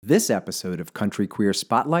This episode of Country Queer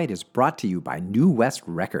Spotlight is brought to you by New West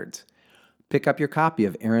Records. Pick up your copy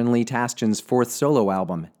of Aaron Lee Tasjan's fourth solo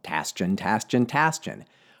album, Tasjan,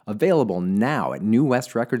 available now at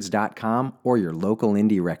newwestrecords.com or your local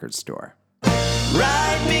indie record store.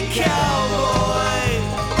 Ride me, cowboy,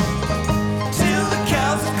 till the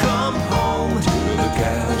cows come home. Till the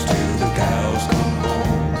cows come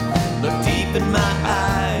home. Look deep in my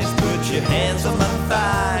eyes, put your hands on my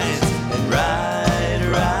thighs, and ride,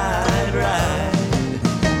 ride, ride.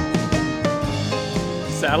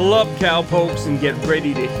 Saddle up, cowpokes, and get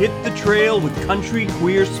ready to hit the trail with Country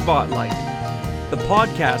Queer Spotlight, the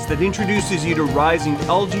podcast that introduces you to rising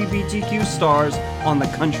LGBTQ stars on the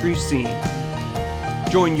country scene.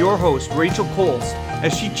 Join your host, Rachel Kolst,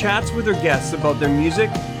 as she chats with her guests about their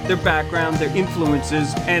music, their background, their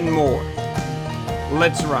influences, and more.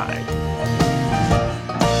 Let's ride.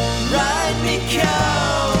 Ride me,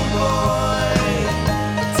 cowboy,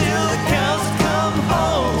 till the cows come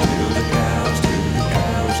home. Till the cows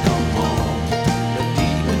come home. Look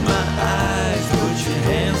deep in my eyes, put your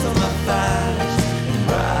hands on my thighs, and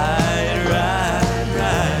ride, ride,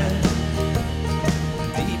 ride.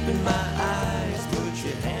 Deep in my eyes, put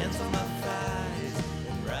your hands on my thighs,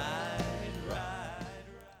 and ride, ride.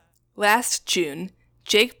 Last June,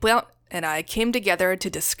 Jake Blount and I came together to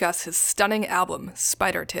discuss his stunning album,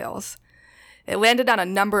 Spider Tales. It landed on a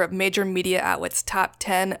number of major media outlets' top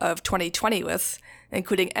 10 of 2020 lists,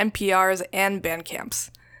 including NPR's and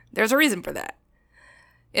Bandcamp's. There's a reason for that.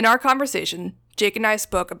 In our conversation, Jake and I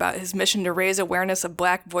spoke about his mission to raise awareness of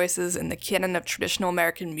Black voices in the canon of traditional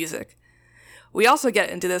American music. We also get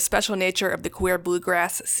into the special nature of the queer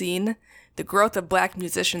bluegrass scene, the growth of Black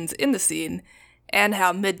musicians in the scene, and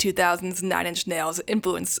how mid-2000s Nine Inch Nails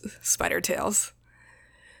influenced Spider Tales.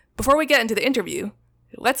 Before we get into the interview,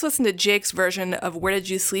 let's listen to Jake's version of Where Did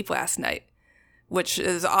You Sleep Last Night, which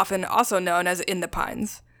is often also known as In the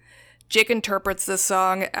Pines. Jake interprets this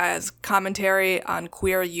song as commentary on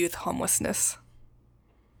queer youth homelessness.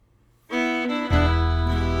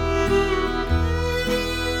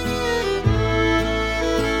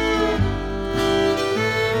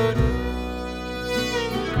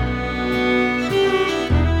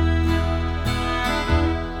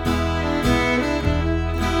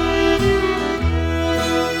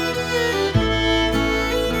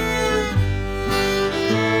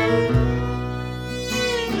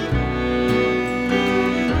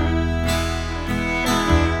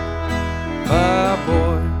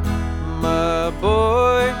 My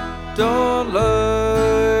boy, don't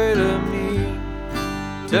lie to me.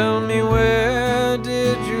 Tell me, where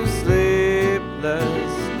did you sleep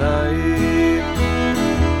last night?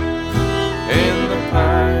 In the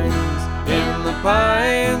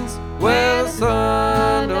pines, where the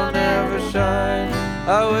sun don't ever shine.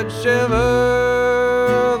 I would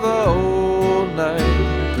shiver the whole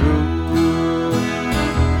night through.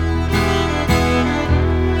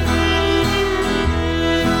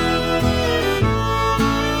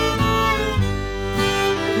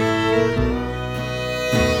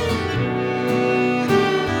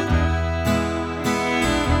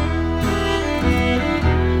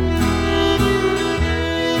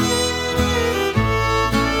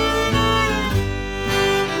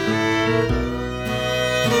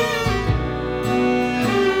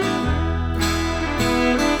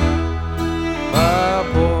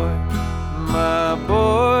 My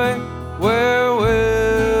boy, where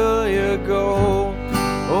will you go?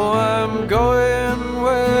 Oh, I'm going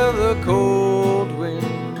where the cold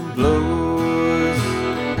wind blows.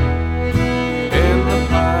 In the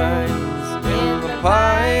pines,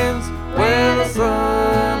 where the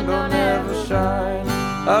sun don't ever shine.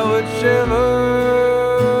 I would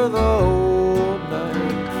shiver the whole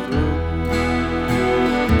night through.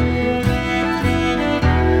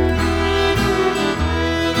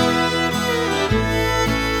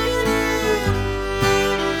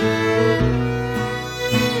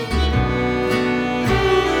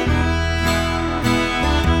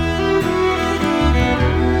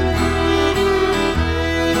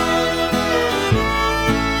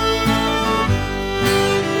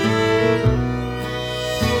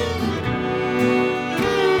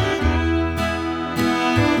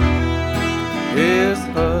 His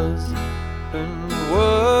husband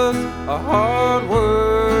was a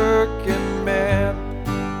hard-working man,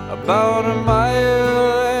 about a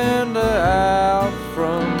mile and a half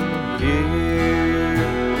from here.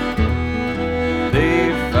 They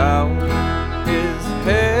found his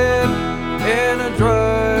head in a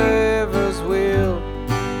driver's wheel,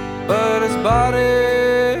 but his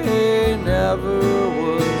body never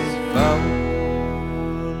was found.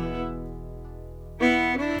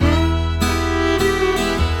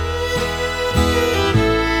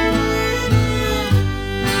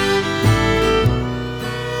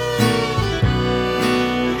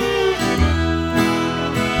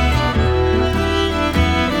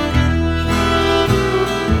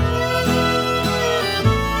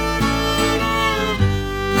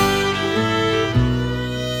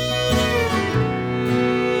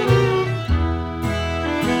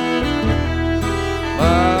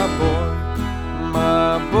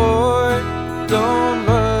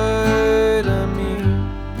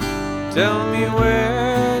 Tell me,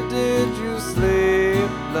 where did you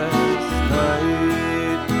sleep last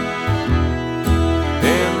night?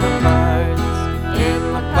 In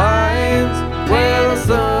the pines, where the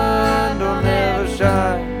sun don't ever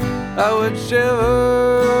shine. I would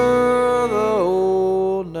shiver the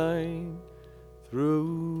whole night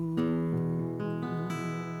through.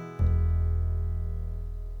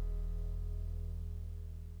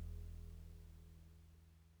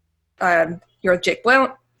 You're with Jake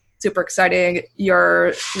Blount. Super exciting.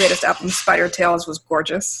 Your latest album, Spider Tales, was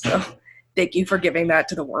gorgeous. So thank you for giving that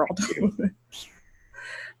to the world.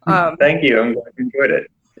 Thank you. I'm glad you enjoyed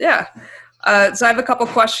it. Yeah. So I have a couple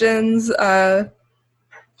questions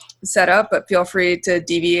set up, but feel free to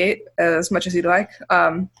deviate as much as you'd like.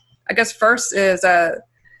 I guess first is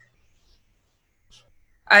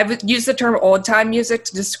I've used the term old time music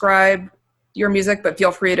to describe your music, but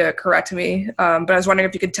feel free to correct me. But I was wondering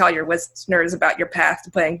if you could tell your listeners about your path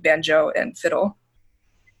to playing banjo and fiddle.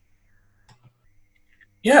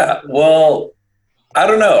 Yeah, well, I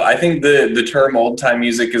don't know. I think the term old time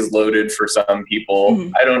music is loaded for some people.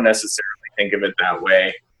 Mhm. I don't necessarily think of it that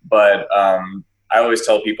way, but I always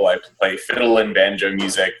tell people I play fiddle and banjo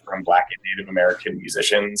music from Black and Native American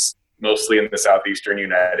musicians, mostly in the southeastern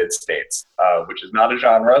United States, which is not a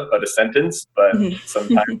genre, but a sentence. But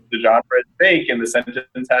sometimes the genre is fake and the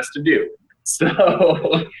sentence has to do.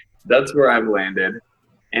 So that's where I've landed.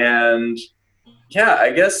 And yeah,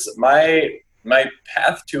 I guess my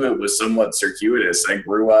path to it was somewhat circuitous. I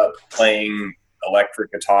grew up playing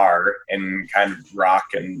electric guitar in kind of rock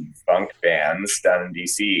and funk bands down in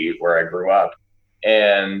DC where I grew up,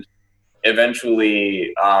 and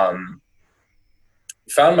eventually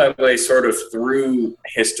found my way sort of through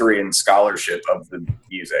history and scholarship of the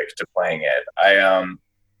music to playing it.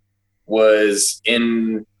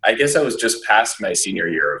 I guess I was just past my senior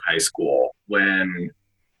year of high school when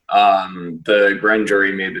the grand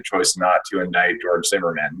jury made the choice not to indict George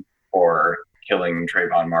Zimmerman for killing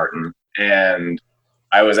Trayvon Martin. And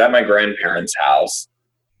I was at my grandparents' house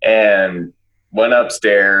and went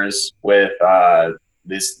upstairs with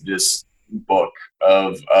this book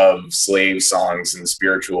of slave songs and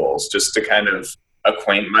spirituals just to kind of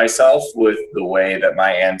acquaint myself with the way that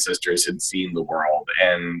my ancestors had seen the world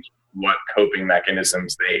and what coping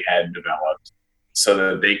mechanisms they had developed so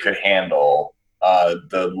that they could handle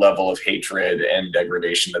the level of hatred and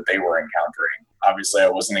degradation that they were encountering. Obviously, I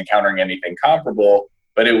wasn't encountering anything comparable,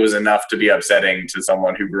 but it was enough to be upsetting to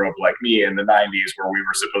someone who grew up like me in the 90s where we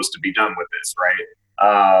were supposed to be done with this, right?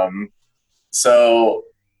 So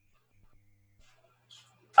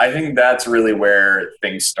I think that's really where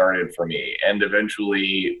things started for me. And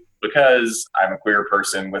eventually, because I'm a queer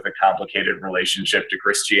person with a complicated relationship to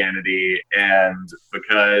Christianity, and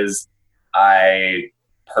because I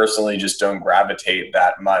personally just don't gravitate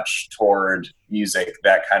that much toward music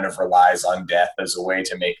that kind of relies on death as a way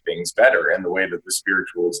to make things better in the way that the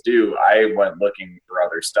spirituals do, I went looking for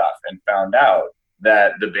other stuff and found out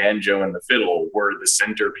that the banjo and the fiddle were the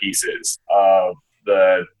centerpieces of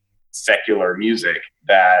the secular music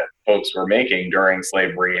that folks were making during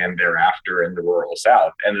slavery and thereafter in the rural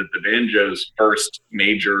South, and that the banjo's first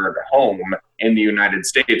major home in the United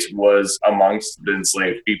States was amongst the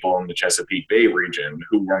enslaved people in the Chesapeake Bay region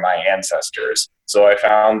who were my ancestors. So I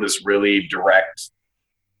found this really direct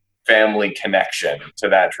family connection to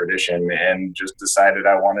that tradition and just decided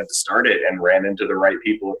I wanted to start it, and ran into the right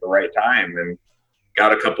people at the right time and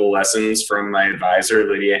got a couple lessons from my advisor,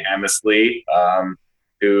 Lydia Hamisley,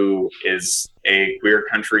 who is a queer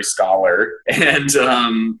country scholar. And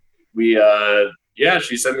she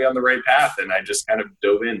set me on the right path, and I just kind of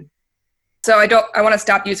dove in. So I want to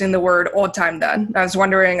stop using the word old time then. I was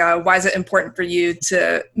wondering, why is it important for you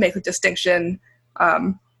to make the distinction?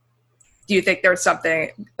 Do you think there's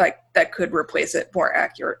something like that could replace it more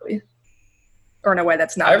accurately, or in a way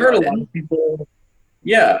that's not? I've heard a lot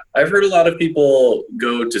of people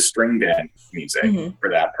go to string band music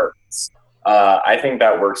for that purpose. I think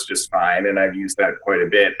that works just fine, and I've used that quite a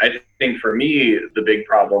bit. I think for me, the big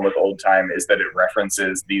problem with old time is that it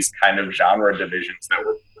references these kind of genre divisions that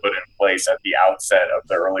were put in place at the outset of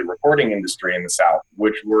the early recording industry in the South,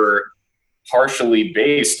 which were partially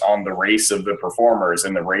based on the race of the performers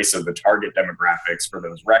and the race of the target demographics for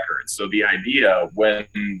those records. So the idea when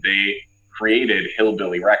they created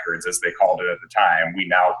hillbilly records, as they called it at the time, we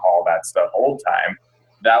now call that stuff old time,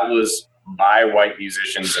 that was by white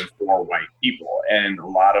musicians and for white people. And a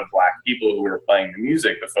lot of Black people who were playing the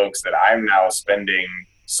music, the folks that I'm now spending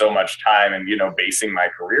so much time and, basing my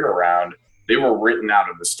career around, they were written out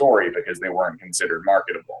of the story because they weren't considered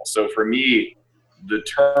marketable. So for me, the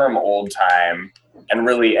term old time And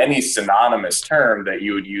really any synonymous term that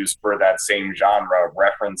you would use for that same genre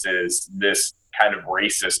references this kind of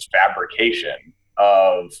racist fabrication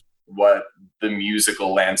of what the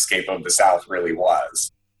musical landscape of the South really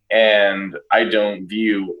was. And I don't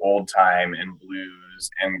view old time and blues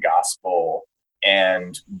and gospel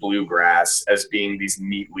and bluegrass as being these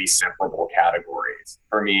neatly separable categories.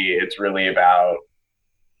 For me, it's really about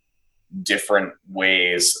different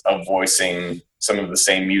ways of voicing some of the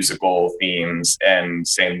same musical themes and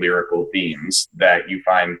same lyrical themes that you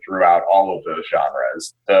find throughout all of those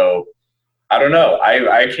genres. So I don't know.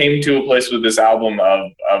 I came to a place with this album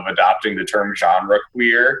of adopting the term genre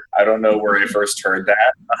queer. I don't know where I first heard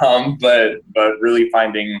that, but really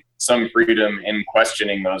finding some freedom in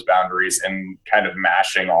questioning those boundaries and kind of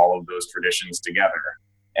mashing all of those traditions together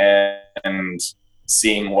and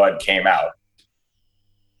seeing what came out.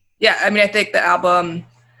 Yeah, I mean, I think the album,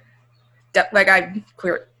 like I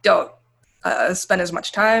don't spend as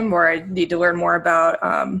much time, or I need to learn more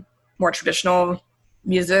about more traditional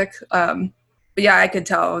music. But yeah, I could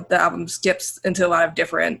tell the album skips into a lot of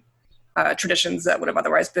different traditions that would have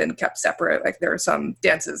otherwise been kept separate. Like there are some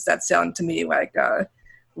dances that sound to me like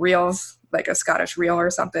reels, like a Scottish reel or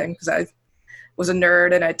something, because I was a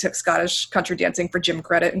nerd and I took Scottish country dancing for gym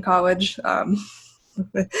credit in college.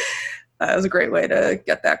 It was a great way to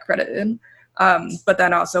get that credit in. But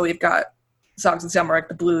then also we've got songs that sound more like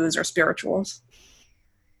the blues or spirituals.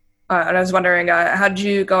 And I was wondering, how did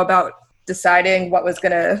you go about deciding what was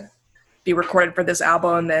going to be recorded for this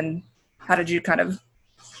album, and how did you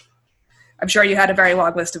I'm sure you had a very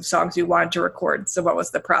long list of songs you wanted to record, so what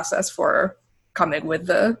was the process for coming with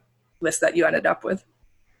the list that you ended up with?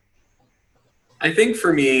 I think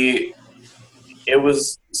for me, it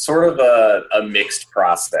was sort of a mixed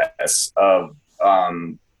process of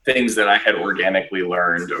things that I had organically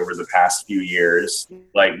learned over the past few years.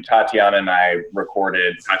 Like Tatiana and I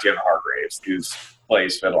recorded, Tatiana Hargraves, who's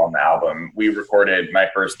plays fiddle on the album. We recorded my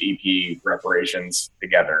first EP, Reparations,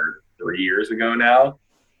 together 3 years ago now.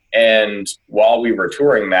 And while we were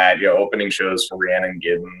touring that, opening shows for Rhiannon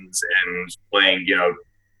Giddens and playing,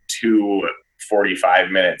 2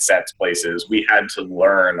 45-minute sets places, we had to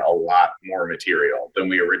learn a lot more material than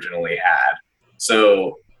we originally had.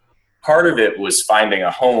 So part of it was finding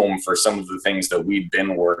a home for some of the things that we'd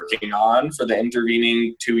been working on for the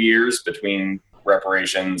intervening 2 years between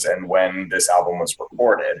Reparations and when this album was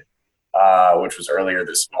recorded, which was earlier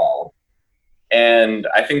this fall. And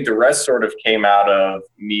I think the rest sort of came out of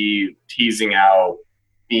me teasing out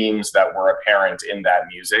themes that were apparent in that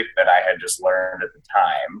music that I had just learned at the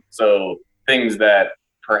time. So things that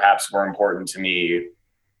perhaps were important to me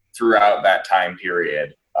throughout that time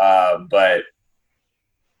period, but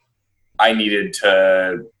I needed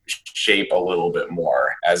to shape a little bit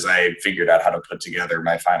more as I figured out how to put together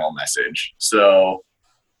my final message. So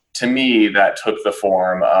to me, that took the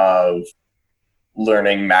form of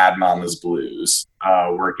learning Mad Mama's Blues,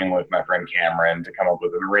 working with my friend Cameron to come up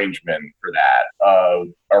with an arrangement for that, of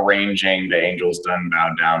arranging The Angels Done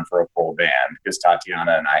Bowed Down for a full band, because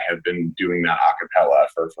Tatiana and I have been doing that a cappella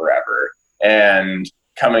for forever, and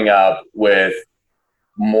coming up with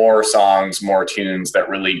more songs, more tunes that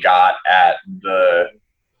really got at the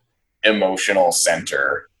emotional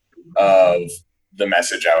center of the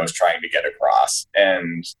message I was trying to get across,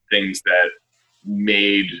 and things that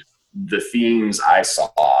made the themes I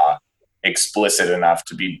saw explicit enough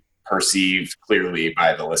to be perceived clearly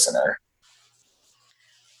by the listener.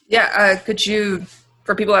 Yeah, could you,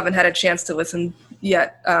 for people who haven't had a chance to listen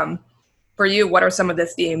yet, for you, what are some of the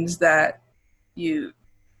themes that you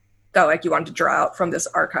felt like you wanted to draw out from this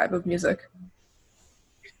archive of music?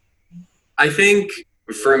 I think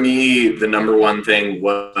for me, the number one thing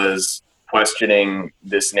was questioning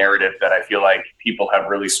this narrative that I feel like people have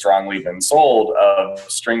really strongly been sold of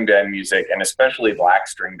string band music, and especially Black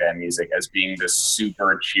string band music, as being this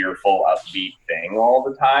super cheerful, upbeat thing all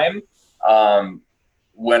the time.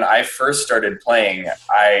 When I first started playing,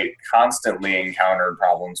 I constantly encountered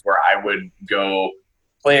problems where I would go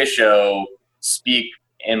play a show, speak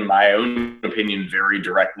in my own opinion very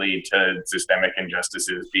directly to systemic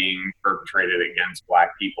injustices being perpetrated against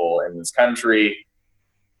Black people in this country,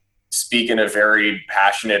 speak in a very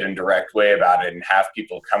passionate and direct way about it, and have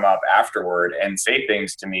people come up afterward and say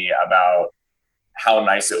things to me about how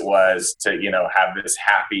nice it was to, have this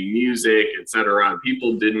happy music, etc.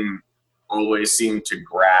 People didn't always seem to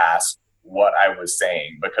grasp what I was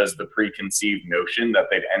saying because the preconceived notion that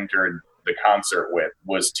they'd entered the concert with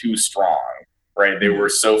was too strong, right? They were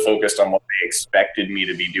so focused on what they expected me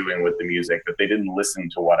to be doing with the music that they didn't listen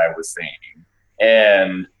to what I was saying.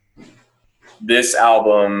 And this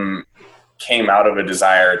album came out of a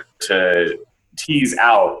desire to tease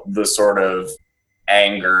out the sort of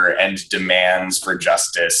anger and demands for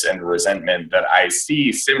justice and resentment that I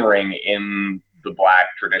see simmering in the Black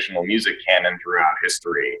traditional music canon throughout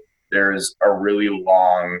history. There's a really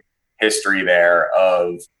long history there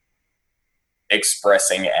of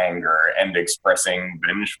expressing anger and expressing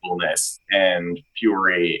vengefulness and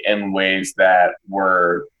fury in ways that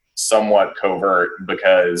were somewhat covert,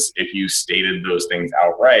 because if you stated those things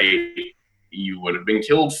outright, you would have been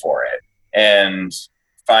killed for it. And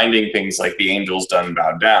finding things like The Angels Done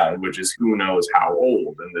Bow Down, which is who knows how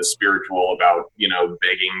old, and the spiritual about,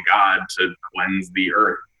 begging God to cleanse the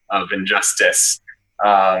earth of injustice,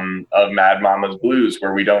 of Mad Mama's Blues,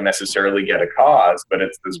 where we don't necessarily get a cause, but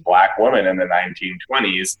it's this Black woman in the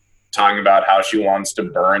 1920s talking about how she wants to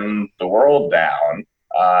burn the world down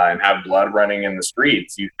and have blood running in the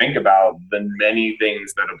streets. You think about the many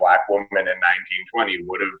things that a Black woman in 1920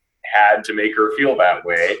 would have had to make her feel that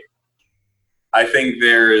way. I think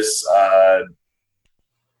there's a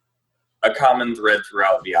common thread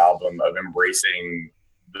throughout the album of embracing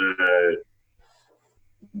the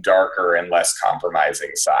darker and less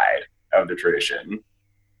compromising side of the tradition.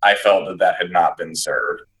 I felt that had not been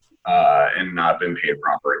served and not been paid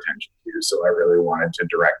proper attention to, so I really wanted to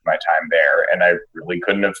direct my time there, and I really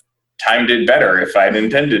couldn't have timed it better if I'd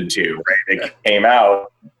intended to, right? It came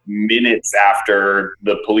out minutes after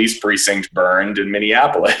the police precinct burned in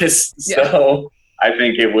Minneapolis. Yeah. So I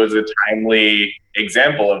think it was a timely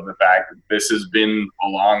example of the fact that this has been a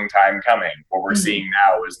long time coming. What we're seeing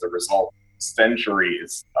now is the result of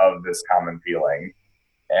centuries of this common feeling.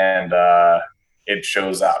 And it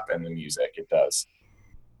shows up in the music. It does.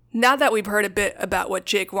 Now that we've heard a bit about what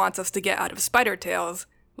Jake wants us to get out of Spider Tales,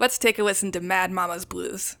 let's take a listen to Mad Mama's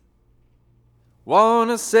Blues.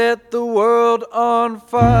 Wanna set the world on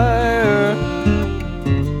fire.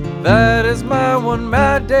 That is my one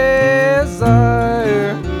mad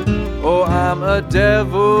desire. Oh, I'm a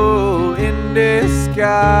devil in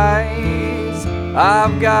disguise.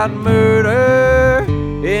 I've got murder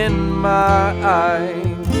in my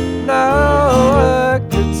eyes. Now I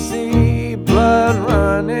could see blood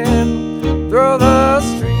running through the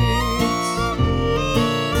streets.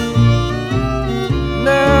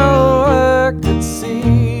 Now I could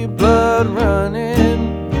see blood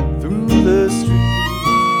running through the streets.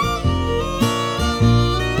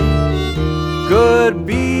 Could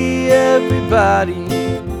be everybody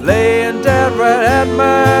laying dead right at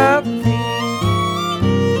my feet.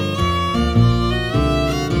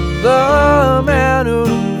 The man who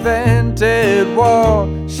invented war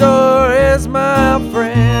sure is my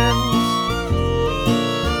friend.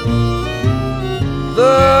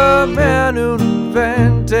 The man who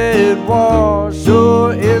invented war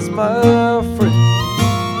sure is my friend.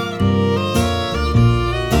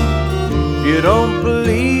 If you don't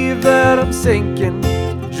believe that I'm sinking,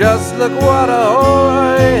 just look what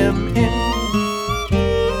I am in.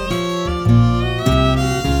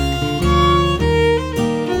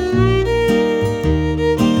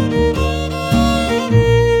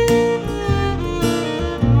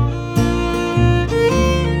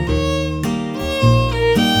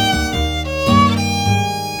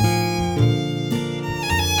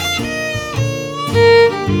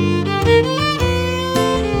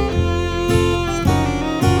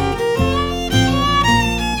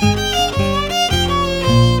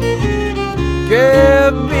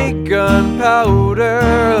 Give me gunpowder,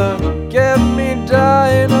 give me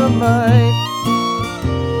dynamite.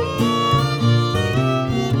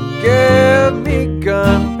 Give me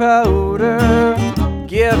gunpowder,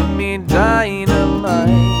 give me dynamite.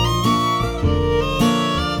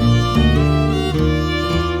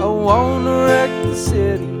 I wanna wreck the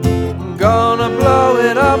city, I'm gonna blow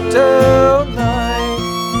it up tonight.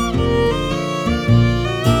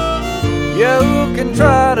 You can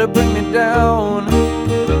try to bring me down,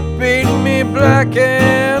 beat me black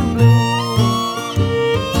and blue.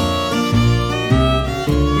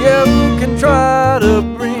 You can try to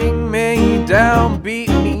bring me down, beat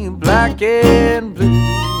me black and blue.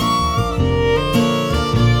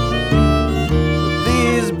 But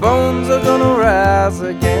these bones are gonna rise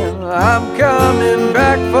again, I'm coming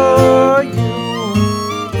back for you.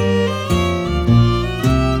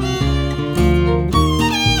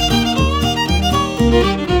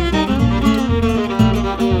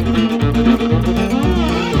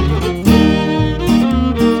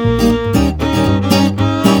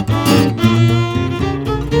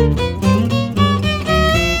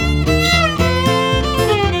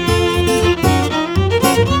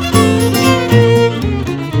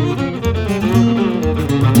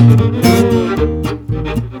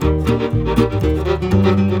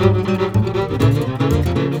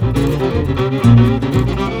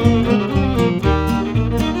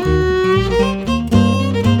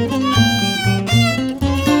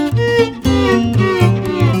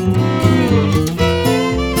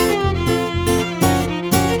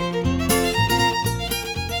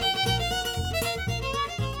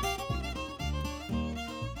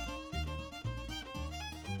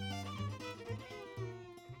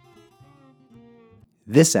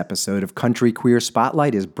 This episode of Country Queer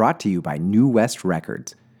Spotlight is brought to you by New West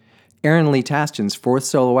Records. Aaron Lee Tasjan's fourth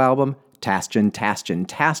solo album,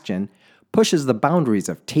 Tasjan, pushes the boundaries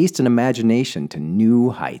of taste and imagination to new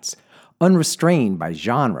heights, unrestrained by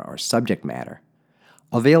genre or subject matter.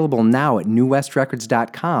 Available now at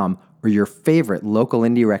newwestrecords.com or your favorite local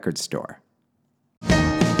indie record store.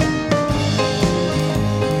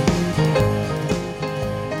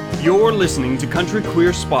 You're listening to Country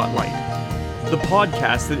Queer Spotlight, the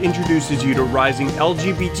podcast that introduces you to rising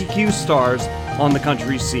LGBTQ stars on the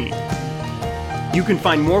country scene. You can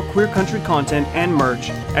find more queer country content and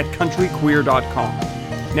merch at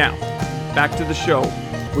countryqueer.com. Now, back to the show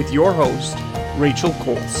with your host, Rachel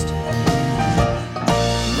Kolst.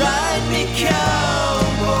 Ride me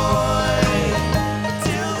cowboy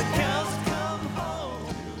till the cows come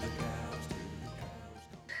home.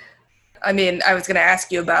 I mean, I was going to ask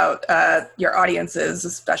you about your audiences,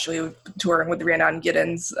 especially touring with Rhiannon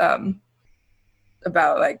Giddens,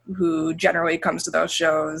 about like who generally comes to those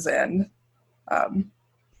shows, and I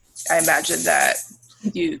imagine that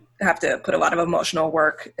you have to put a lot of emotional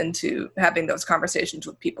work into having those conversations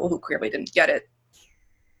with people who clearly didn't get it.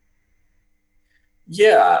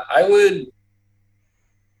 Yeah, I would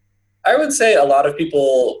say a lot of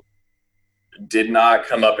people did not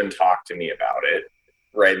come up and talk to me about it,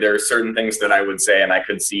 right? There are certain things that I would say, and I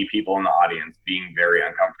could see people in the audience being very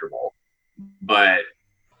uncomfortable, but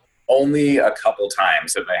only a couple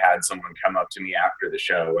times have I had someone come up to me after the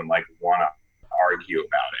show and like want to argue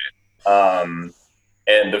about it.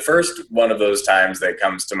 And the first one of those times that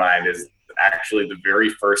comes to mind is actually the very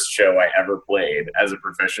first show I ever played as a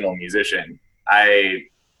professional musician. I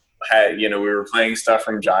had, we were playing stuff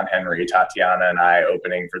from John Henry, Tatiana and I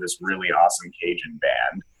opening for this really awesome Cajun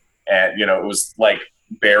band. And, it was like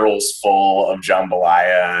barrels full of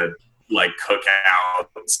jambalaya, like cookout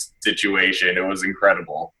situation. It was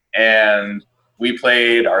incredible. And we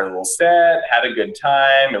played our little set, had a good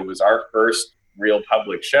time. It was our first real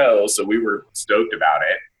public show, so we were stoked about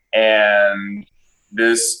it. And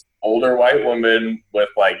this older white woman with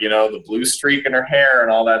like, the blue streak in her hair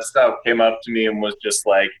and all that stuff came up to me and was just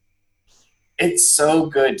like, it's so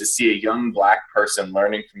good to see a young Black person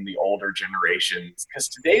learning from the older generations, because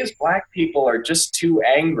today's Black people are just too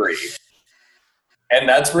angry. And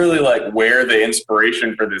that's really like where the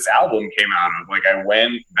inspiration for this album came out of. Like I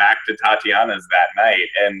went back to Tatiana's that night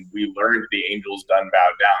and we learned The Angels Done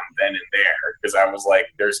Bowed Down then and there, because I was like,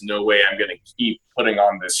 there's no way I'm going to keep putting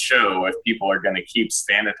on this show if people are going to keep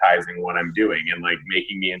sanitizing what I'm doing and like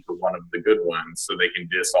making me into one of the good ones so they can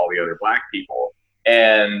diss all the other Black people.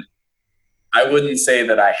 And I wouldn't say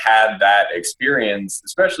that I had that experience,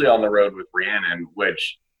 especially on the road with Rhiannon,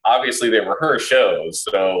 which obviously they were her shows,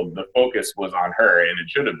 so the focus was on her, and it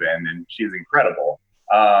should have been, and she's incredible.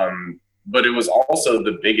 But it was also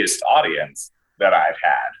the biggest audience that I've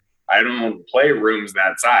had. I don't play rooms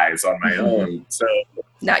that size on my own, so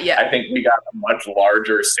Not yet. I think we got a much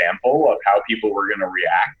larger sample of how people were going to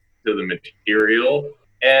react to the material.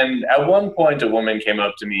 And at one point, a woman came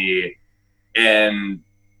up to me, and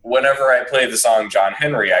whenever I play the song John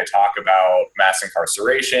Henry, I talk about mass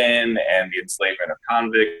incarceration and the enslavement of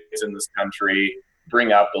convicts in this country,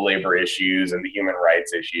 bring up the labor issues and the human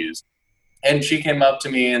rights issues. And she came up to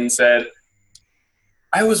me and said,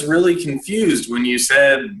 I was really confused when you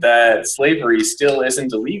said that slavery still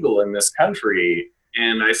isn't illegal in this country.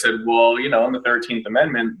 And I said, well, in the 13th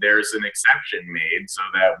Amendment, there's an exception made so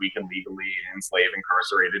that we can legally enslave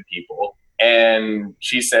incarcerated people. And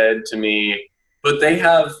she said to me, but they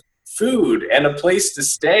have food and a place to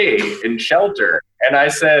stay and shelter. And I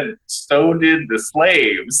said, so did the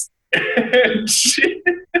slaves. And she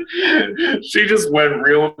just went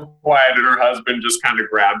real quiet, and her husband just kind of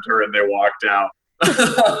grabbed her and they walked out.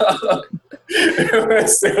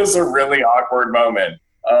 It was a really awkward moment.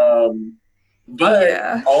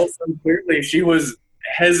 But also clearly she was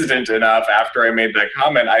hesitant enough after I made that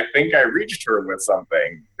comment. I think I reached her with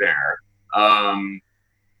something there.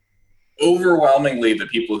 Overwhelmingly, the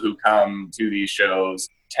people who come to these shows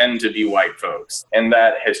tend to be white folks. And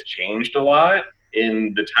that has changed a lot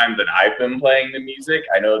in the time that I've been playing the music.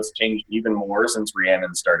 I know it's changed even more since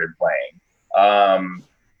Rhiannon started playing.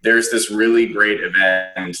 There's this really great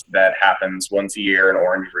event that happens once a year in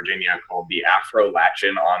Orange, Virginia called the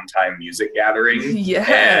Afro-Latchin On-Time Music Gathering.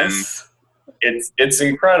 Yes. And it's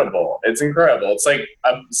incredible. It's incredible. It's like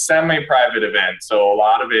a semi-private event. So a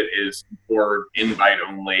lot of it is for invite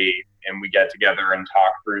only, and we get together and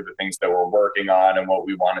talk through the things that we're working on and what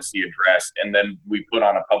we want to see addressed. And then we put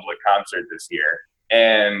on a public concert this year.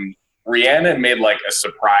 And Rhiannon made like a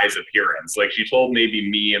surprise appearance. Like she told maybe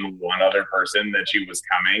me and one other person that she was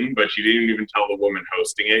coming, but she didn't even tell the woman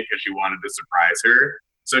hosting it because she wanted to surprise her.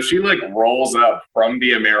 So she like rolls up from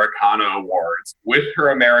the Americana Awards with her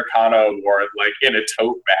Americana Award like in a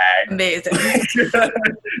tote bag. Amazing.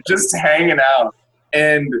 Just hanging out.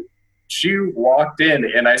 And she walked in,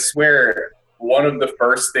 and I swear one of the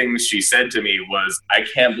first things she said to me was, "I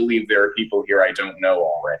can't believe there are people here I don't know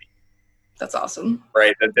already." That's awesome.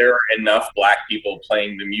 Right? That there are enough Black people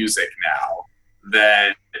playing the music now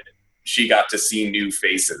that she got to see new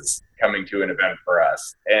faces coming to an event for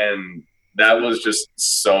us. And that was just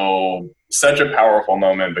such a powerful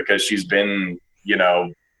moment, because she's been, you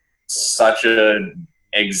know, such an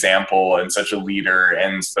example and such a leader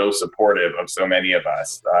and so supportive of so many of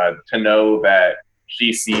us. To know that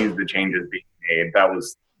she sees the changes being made, that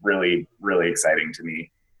was really, really exciting to me.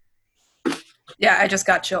 Yeah, I just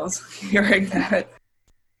got chills hearing that.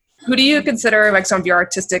 Who do you consider like some of your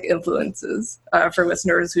artistic influences for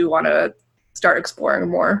listeners who want to start exploring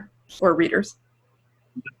more, or readers?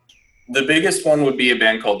 The biggest one would be a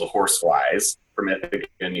band called the Horseflies from Ithaca,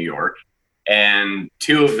 New York. And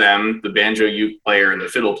two of them, the banjo uke player and the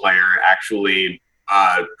fiddle player, actually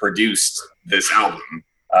produced this album,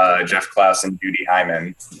 Jeff Klaus and Judy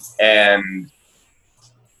Hyman. And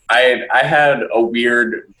I had a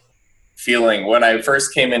weird feeling when I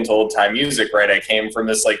first came into old time music, right? I came from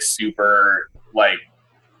this like super like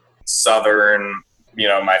Southern, you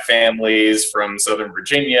know, my family's from Southern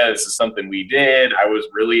Virginia. This is something we did. I was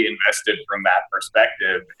really invested from that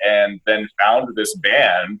perspective, and then found this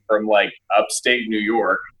band from like upstate New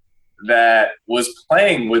York that was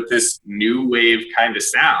playing with this new wave kind of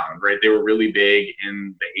sound, right? They were really big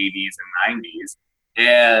in the 80s and 90s.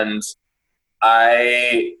 And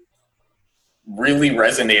I really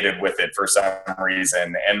resonated with it for some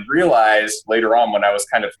reason, and realized later on when I was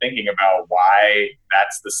kind of thinking about why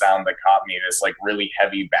that's the sound that caught me, this like really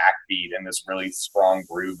heavy backbeat and this really strong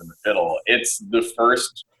groove in the fiddle. It's the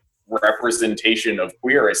first representation of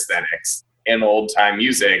queer aesthetics in old time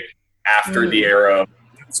music after the era of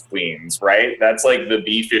queens, right? That's like the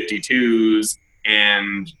B-52s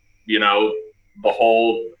and, you know, the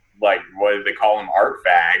whole, like, what did they call them, art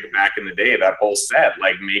fag back in the day, that whole set,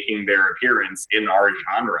 like making their appearance in our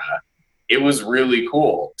genre. It was really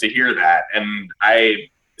cool to hear that. And I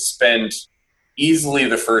spent easily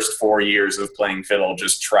the first 4 years of playing fiddle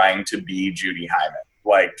just trying to be Judy Hyman,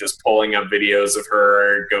 like just pulling up videos of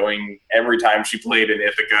her, going every time she played in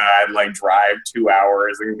Ithaca, I'd like drive 2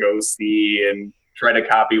 hours and go see and try to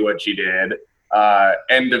copy what she did,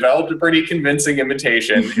 and developed a pretty convincing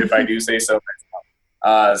imitation, if I do say so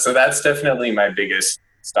myself. So that's definitely my biggest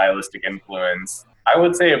stylistic influence. I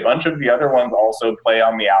would say a bunch of the other ones also play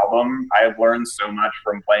on the album. I have learned so much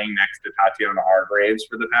from playing next to Tatiana Hargraves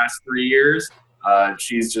for the past 3 years.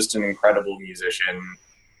 She's just an incredible musician.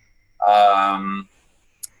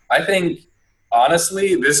 I think,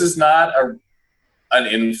 honestly, this is not an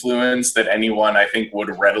influence that anyone, I think,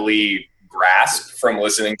 would readily grasp from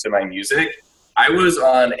listening to my music. I was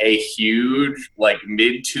on a huge, like,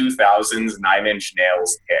 mid-2000s Nine Inch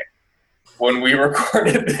Nails kick when we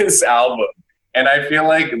recorded this album. And I feel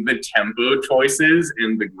like the tempo choices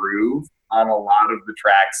and the groove on a lot of the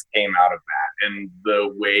tracks came out of that. And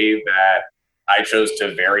the way that I chose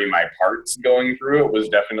to vary my parts going through it was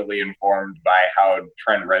definitely informed by how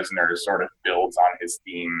Trent Reznor sort of builds on his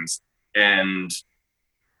themes and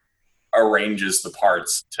arranges the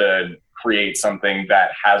parts to create something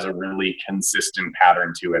that has a really consistent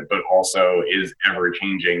pattern to it, but also is ever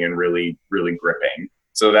changing and really, really gripping.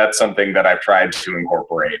 So that's something that I've tried to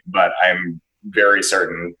incorporate, but I'm very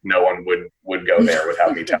certain no one would go there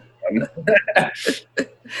without me telling them.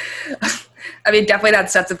 I mean, definitely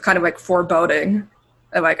that sense of kind of like foreboding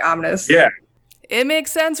and like ominous. Yeah. It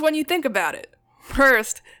makes sense when you think about it.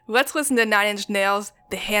 First, let's listen to Nine Inch Nails'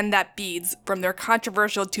 The Hand That Beads from their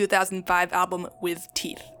controversial 2005 album With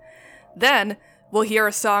Teeth. Then, we'll hear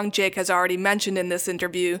a song Jake has already mentioned in this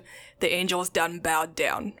interview, The Angels Done Bowed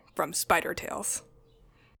Down from Spider Tales.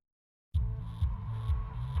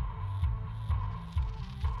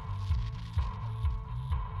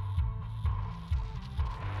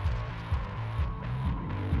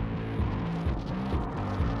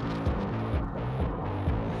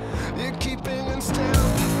 You're keeping in step in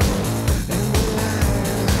the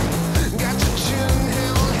line. Got your chin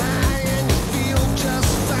held high and you feel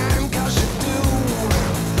just fine, 'cause you do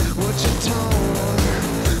what you're told.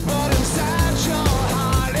 But inside your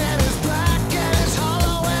heart it is black and it's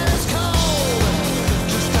hollow and it's cold.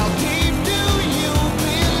 Just how deep do you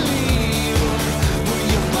believe? Will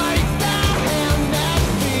you bite that hand that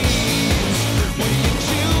feeds? Will you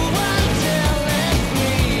chew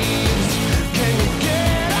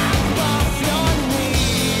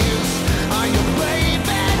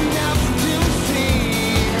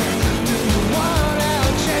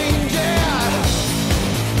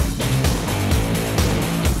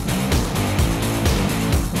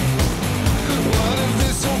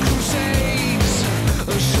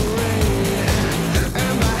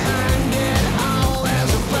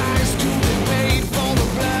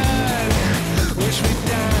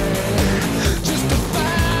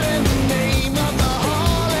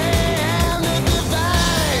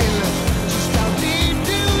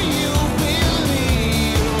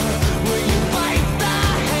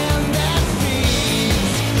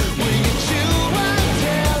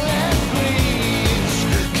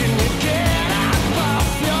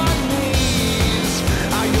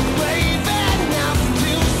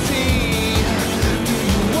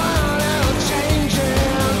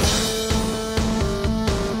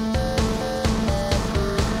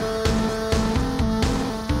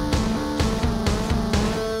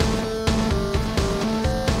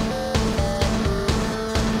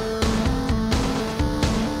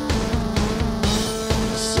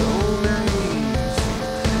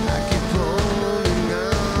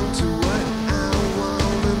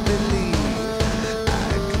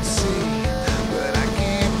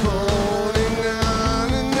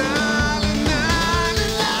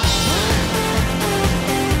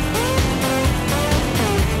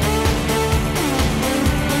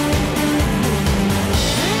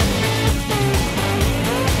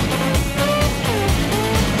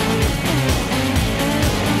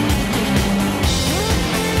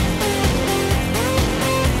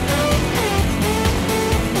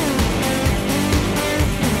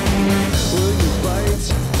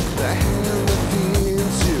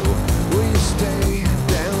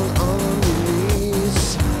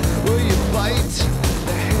bite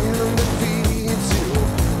the hand that feeds you?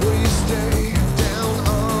 Will you stay down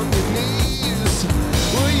on your knees?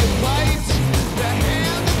 Will you bite the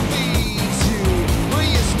hand that feeds you? Will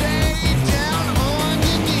you stay down on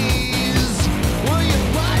your knees? Will you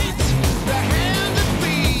bite the hand that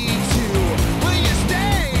feeds you? Will you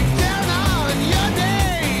stay down on your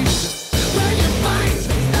knees? Will you bite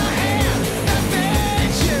the hand that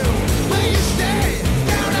feeds you? Will you stay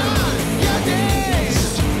down on your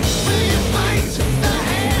knees? Will you bite the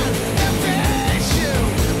hand that feeds you?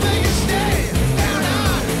 Will you stay down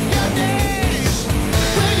on your knees?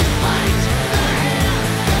 Will you bite the hand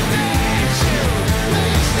that feeds you? Will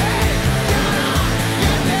you stay down on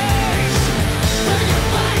your knees? Will you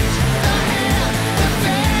bite the hand that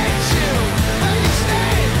feeds you? Will you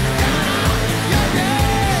stay down on your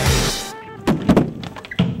knees?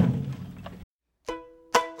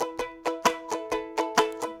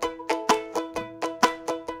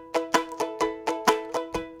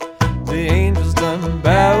 The angels done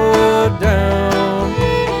bowed down.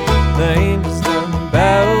 The angels done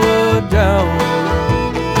bowed down.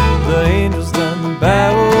 The angels done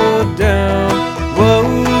bowed down. Whoa,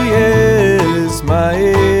 yes, my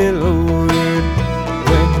Lord.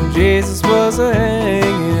 When Jesus was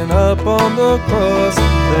hanging up on the cross,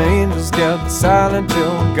 the angels kept silent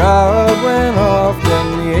till God went off.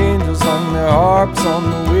 Then the angels hung their harps on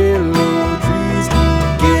the willow trees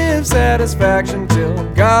to give satisfaction till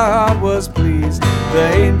God was pleased. The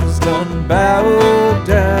angels done bowed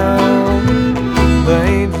down. The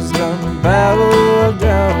angels done bowed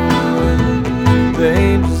down. The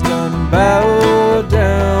angels done bowed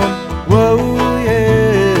down. Whoa,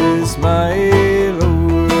 yes, my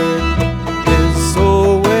Lord. His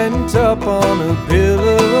soul went up on a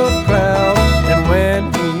pillar of cloud, and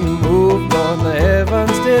when he moved, Lord, the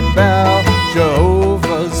heavens did bow.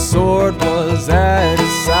 Jehovah's sword was at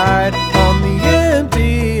his side. On the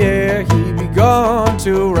empty air he begun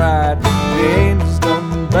to ride. The angels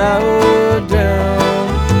done bowed down.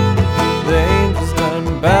 The angels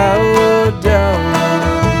done bowed down.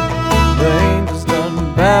 The angels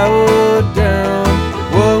done bowed down.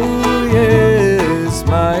 Whoa, yes,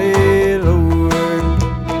 my Lord.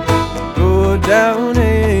 Go down,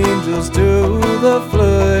 angels, to the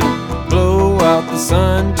flood. Blow out the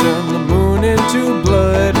sun, turn the moon into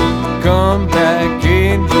blood. Come back,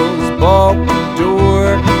 angels, balk the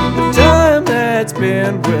door. The time that's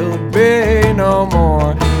been will be no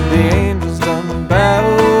more. The angels done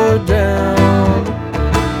bowed down.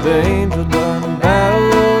 The angels done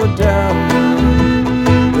bowed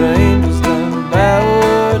down. The angels done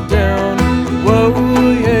bowed down. Whoa,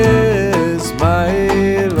 yes,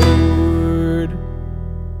 my Lord.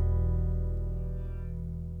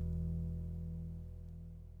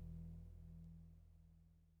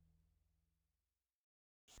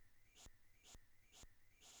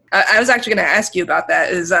 I was actually going to ask you about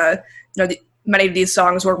that. Many of these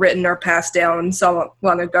songs were written or passed down so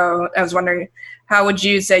long ago. I was wondering, how would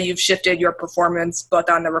you say you've shifted your performance, both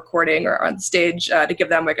on the recording or on stage, to give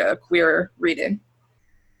them like a queer reading?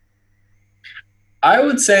 I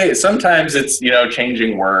would say sometimes it's,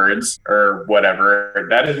 changing words or whatever.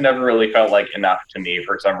 That has never really felt like enough to me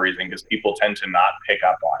for some reason, because people tend to not pick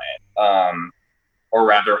up on it. Or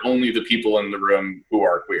rather, only the people in the room who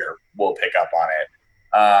are queer will pick up on it.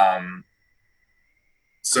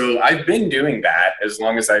 So I've been doing that as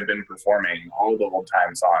long as I've been performing. All the old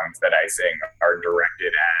time songs that I sing are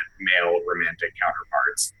directed at male romantic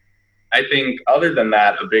counterparts. I think other than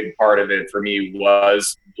that, a big part of it for me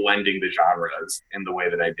was blending the genres in the way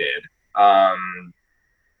that I did.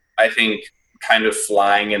 I think kind of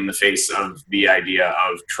flying in the face of the idea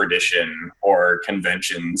of tradition or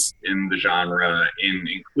conventions in the genre, in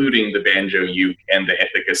including the banjo uke and the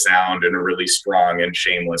Ithaca sound in a really strong and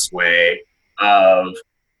shameless way, of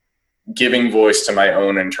giving voice to my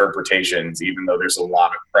own interpretations, even though there's a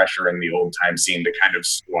lot of pressure in the old time scene to kind of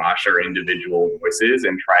squash our individual voices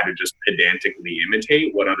and try to just pedantically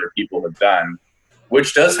imitate what other people have done,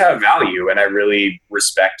 which does have value. And I really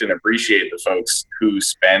respect and appreciate the folks who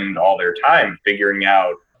spend all their time figuring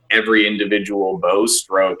out every individual bow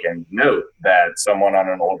stroke and note that someone on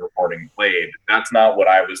an old recording played. That's not what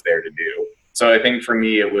I was there to do. So I think for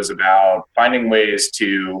me, it was about finding ways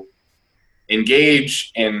to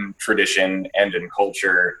engage in tradition and in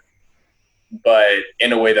culture, but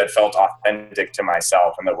in a way that felt authentic to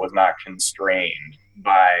myself and that was not constrained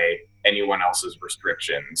by anyone else's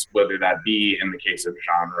restrictions, whether that be in the case of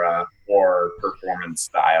genre or performance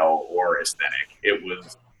style or aesthetic. It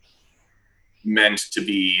was meant to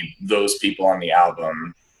be those people on the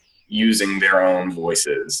album using their own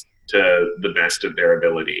voices to the best of their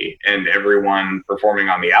ability. And everyone performing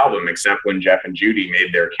on the album, except when Jeff and Judy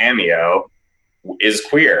made their cameo, is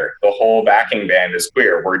queer. The whole backing band is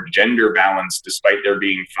queer. We're gender balanced despite there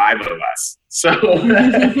being 5 of us. So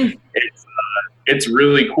it's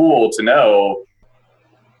really cool to know,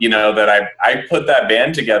 you know, that I put that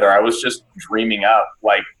band together. I was just dreaming up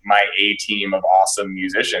like my A team of awesome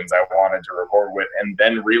musicians I wanted to record with, and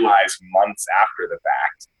then realized months after the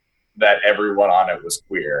fact that everyone on it was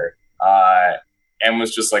queer, and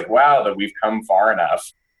was just like, wow, that we've come far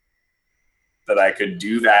enough that I could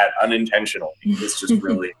do that unintentionally. It's just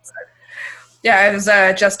really exciting. Yeah, I was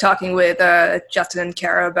just talking with Justin and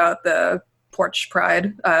Kara about the Porch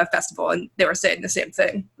Pride Festival, and they were saying the same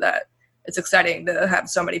thing, that it's exciting to have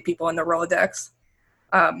so many people in the Rolodex.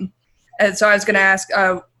 And so I was going to ask,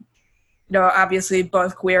 you know, obviously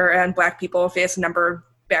both queer and Black people face a number of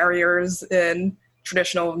barriers in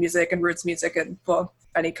traditional music and roots music and, well,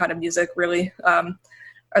 any kind of music, really.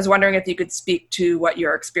 I was wondering if you could speak to what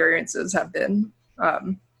your experiences have been.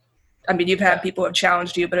 I mean, you've had people have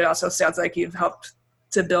challenged you, but it also sounds like you've helped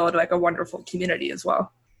to build like a wonderful community as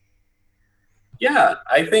well. Yeah,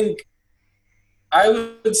 I think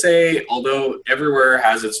I would say, although everywhere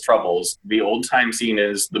has its troubles, the old time scene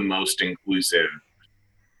is the most inclusive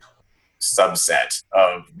subset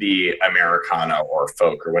of the Americana or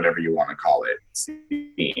folk or whatever you want to call it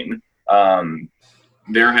scene.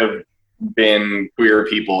 There have been queer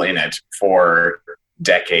people in it for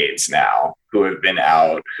decades now who have been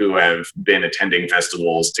out, who have been attending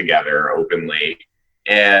festivals together openly.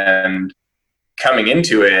 And coming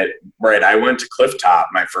into it, right, I went to Clifftop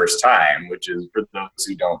my first time, which is, for those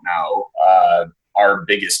who don't know, our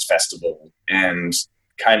biggest festival and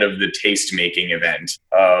kind of the taste-making event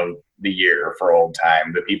of the year for old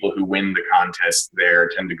time. The people who win the contest there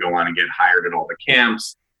tend to go on and get hired at all the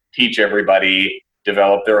camps, teach everybody,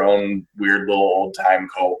 develop their own weird little old time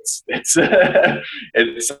cults. It's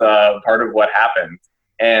part of what happened.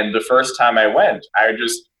 And the first time I went, I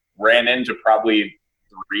just ran into probably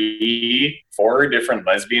 3-4 different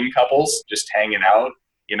lesbian couples just hanging out.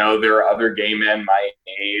 You know, there are other gay men my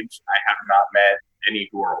age. I have not met any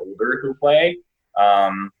who are older who play.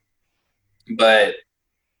 But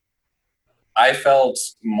I felt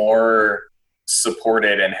more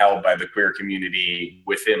supported and held by the queer community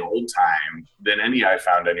within old time than any I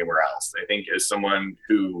found anywhere else. I think as someone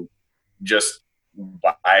who just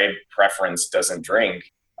by preference doesn't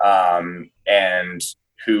drink, and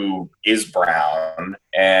who is brown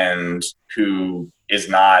and who is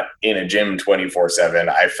not in a gym 24/7,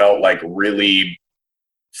 I felt like really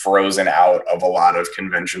frozen out of a lot of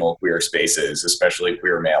conventional queer spaces, especially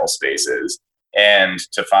queer male spaces. And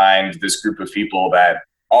to find this group of people that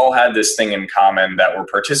all had this thing in common, that were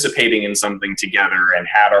participating in something together and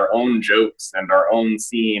had our own jokes and our own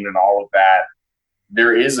scene and all of that,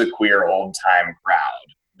 there is a queer old time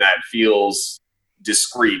crowd that feels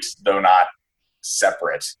discreet, though not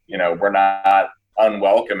separate. You know, we're not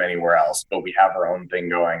unwelcome anywhere else, but we have our own thing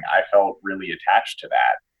going. I felt really attached to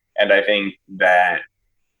that. And I think that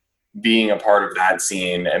being a part of that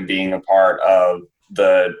scene and being a part of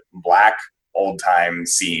the Black old time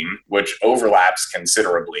scene, which overlaps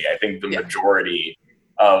considerably. I think the majority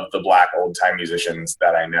of the Black old time musicians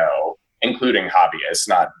that I know, including hobbyists,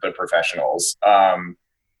 not the professionals,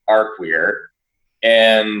 are queer.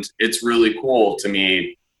 And it's really cool to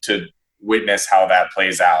me to witness how that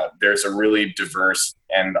plays out. There's a really diverse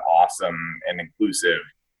and awesome and inclusive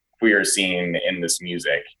queer scene in this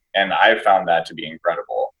music. And I found that to be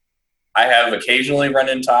incredible. I have occasionally run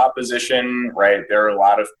into opposition, right? There are a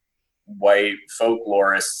lot of white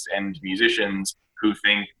folklorists and musicians who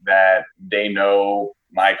think that they know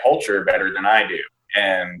my culture better than I do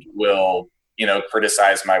and will, you know,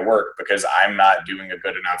 criticize my work because I'm not doing a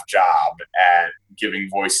good enough job at giving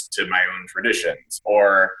voice to my own traditions.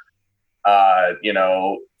 Or, you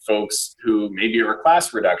know, folks who maybe are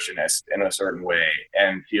class reductionist in a certain way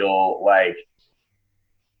and feel like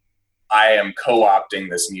I am co-opting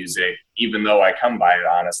this music, even though I come by it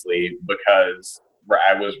honestly, because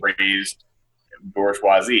I was raised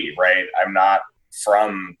bourgeoisie, right? I'm not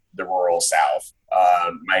from the rural South.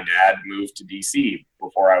 My dad moved to DC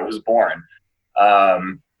before I was born.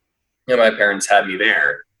 And my parents had me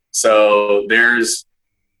there. So there's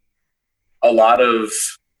a lot of,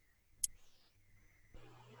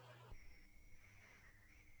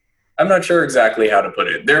 I'm not sure exactly how to put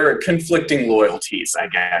it. There are conflicting loyalties, I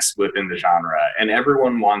guess, within the genre, and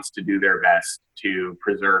everyone wants to do their best to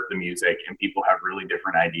preserve the music, and people have really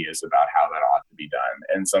different ideas about how that ought to be done.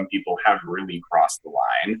 And some people have really crossed the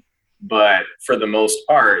line. But for the most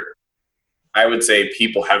part, I would say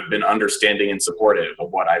people have been understanding and supportive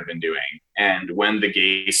of what I've been doing. And when the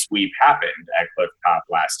gay sweep happened at Cliff Top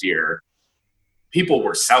last year, people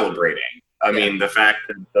were celebrating. I mean, the fact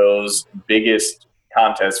that those biggest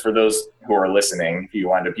contests, for those who are listening, if you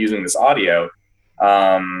wind up using this audio,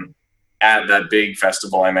 at that big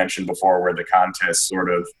festival I mentioned before where the contests sort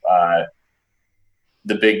of,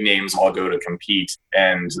 the big names all go to compete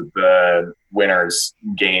and the winners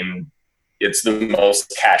gain, it's the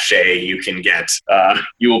most cachet you can get.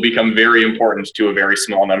 You will become very important to a very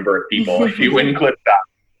small number of people if you win Cliff Top.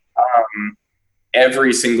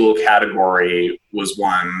 Every single category was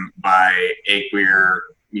won by a queer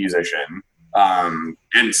musician.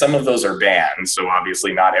 And some of those are bands, so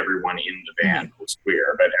obviously not everyone in the band was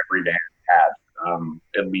queer, but every band had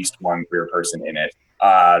at least one queer person in it.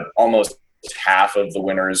 Almost half of the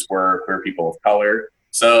winners were queer people of color.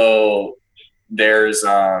 So there's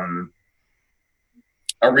a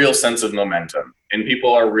real sense of momentum, and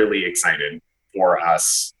people are really excited for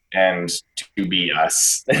us and to be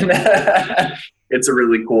us. It's a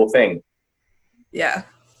really cool thing. Yeah.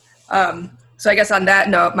 So I guess on that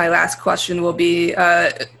note, my last question will be,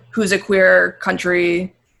 who's a queer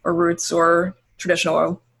country or roots or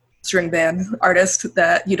traditional string band artist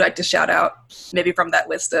that you'd like to shout out, maybe from that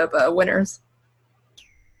list of winners?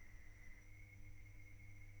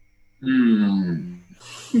 You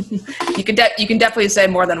can definitely say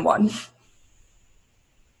more than one.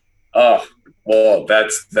 Oh, well,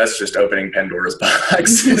 that's just opening Pandora's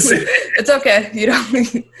box. It's okay. You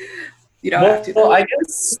don't have to. Well, I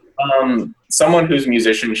guess someone whose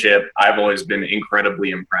musicianship I've always been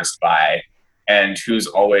incredibly impressed by, and who's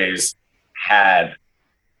always had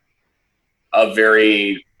a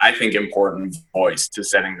very, I think, important voice to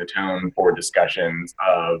setting the tone for discussions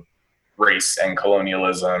of race and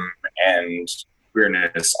colonialism and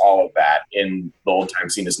queerness, all of that in the old time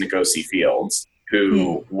scene is Nkosi Fields,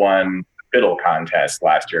 who won the fiddle contest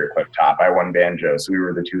last year at Cliff Top. I won banjo, so we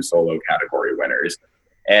were the two solo category winners.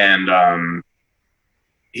 And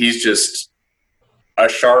he's just a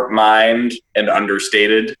sharp mind and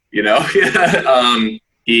understated, you know.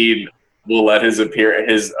 He will let his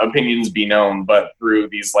opinions be known, but through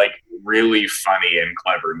these like really funny and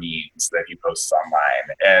clever memes that he posts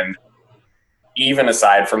online. And even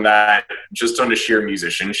aside from that, just on a sheer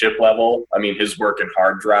musicianship level, I mean, his work in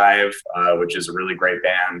Hard Drive, which is a really great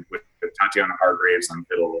band with Tatiana Hargraves on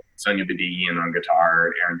fiddle, Sonia Badigian on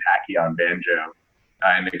guitar, Aaron Tacky on banjo,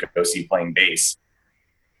 and Nkosi playing bass.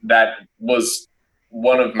 That was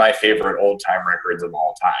one of my favorite old-time records of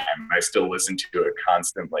all time. I still listen to it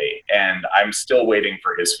constantly, and I'm still waiting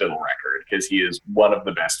for his fiddle record because he is one of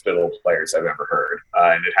the best fiddle players I've ever heard,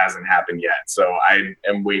 and it hasn't happened yet. So I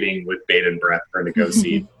am waiting with bated breath for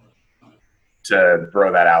Nkosi to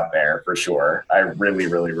throw that out there for sure. I really,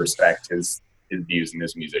 really respect his views and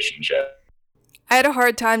his musicianship. I had a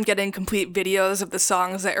hard time getting complete videos of the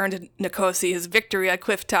songs that earned Nkosi his victory at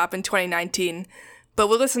Cliff Top in 2019, but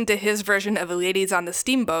we'll listen to his version of Ladies on the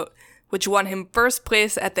Steamboat, which won him first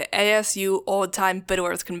place at the ASU Old Time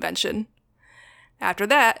Fiddlers Convention. After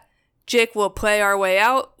that, Jake will play our way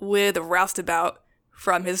out with Roustabout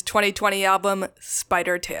from his 2020 album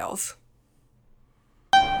Spider Tales.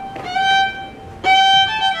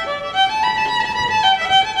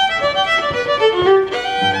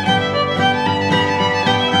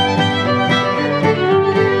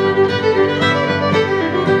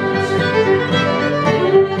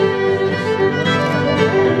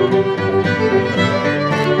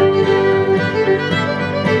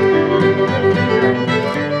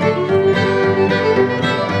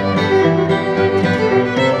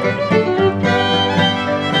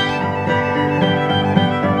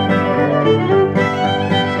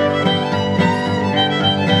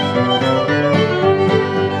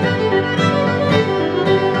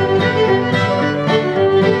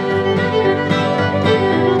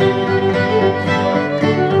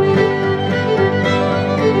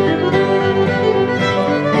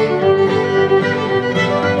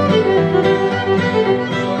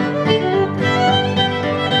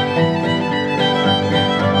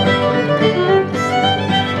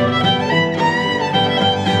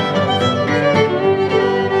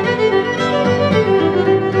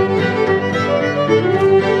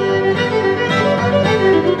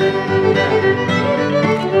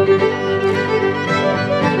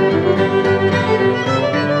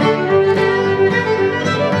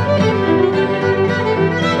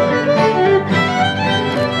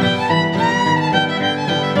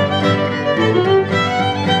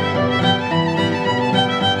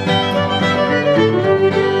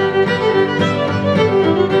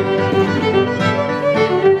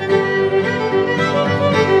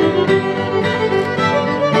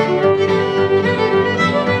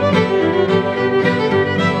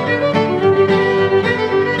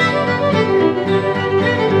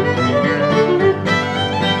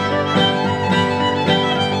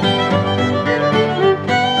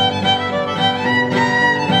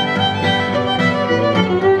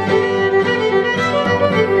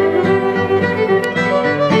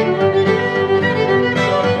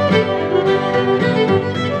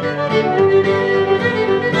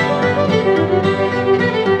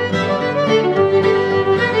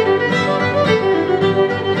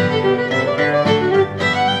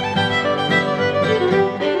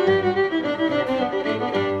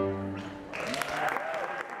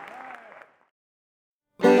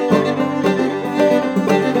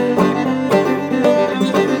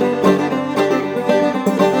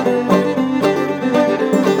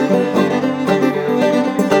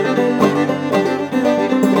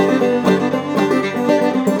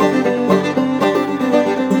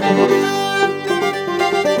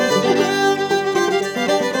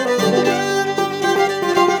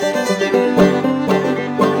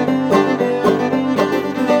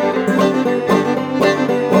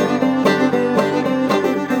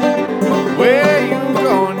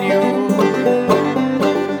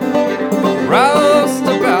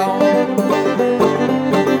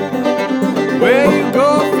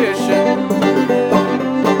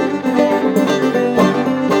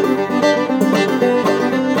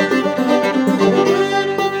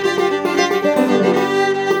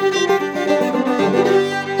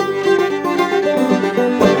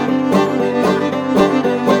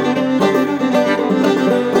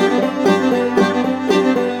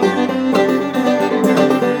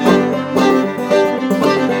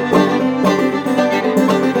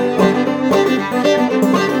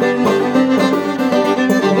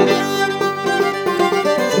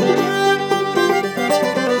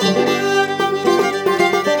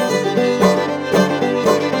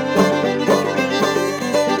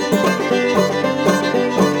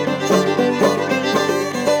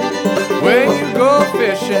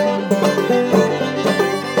 fishing,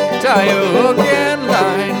 tie your hook and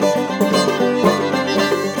line.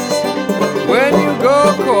 When you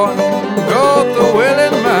go courting, go with the will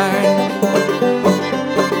in mind.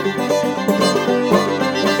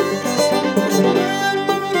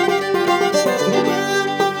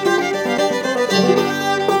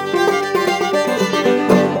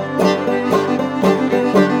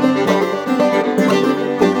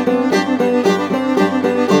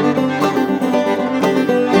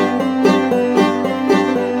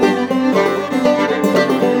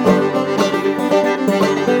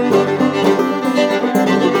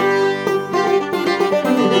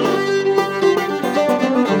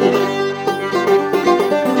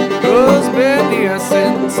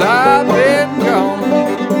 Since I've been gone,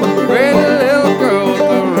 pretty little girl with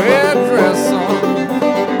a red dress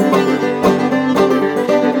on.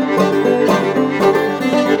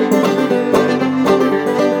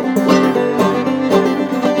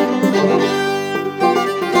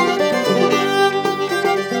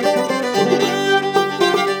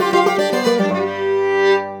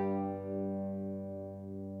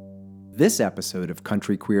 This episode of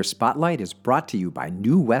Country Queer Spotlight is brought to you by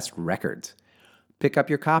New West Records. Pick up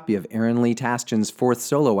your copy of Aaron Lee Tasjan's fourth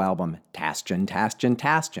solo album, Tasjan, Tasjan,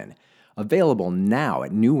 Tasjan, available now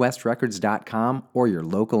at newwestrecords.com or your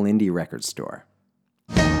local indie record store.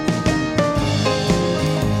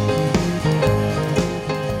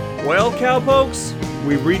 Well, cowpokes,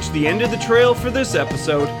 we've reached the end of the trail for this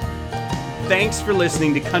episode. Thanks for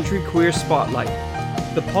listening to Country Queer Spotlight,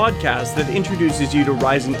 the podcast that introduces you to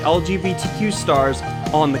rising LGBTQ stars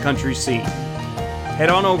on the country scene. Head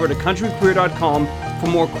on over to countryqueer.com for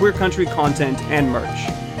more queer country content and merch.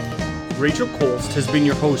 Rachel Kolst has been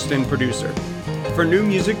your host and producer. For new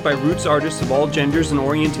music by roots artists of all genders and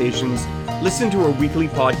orientations, listen to her weekly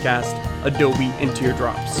podcast, Adobe and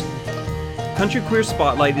Teardrops. Country Queer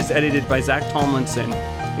Spotlight is edited by Zach Tomlinson,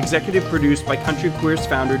 executive produced by Country Queer's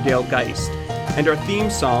founder Dale Geist, and our theme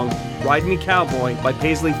song, Ride Me Cowboy by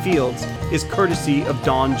Paisley Fields, is courtesy of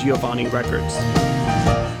Don Giovanni Records.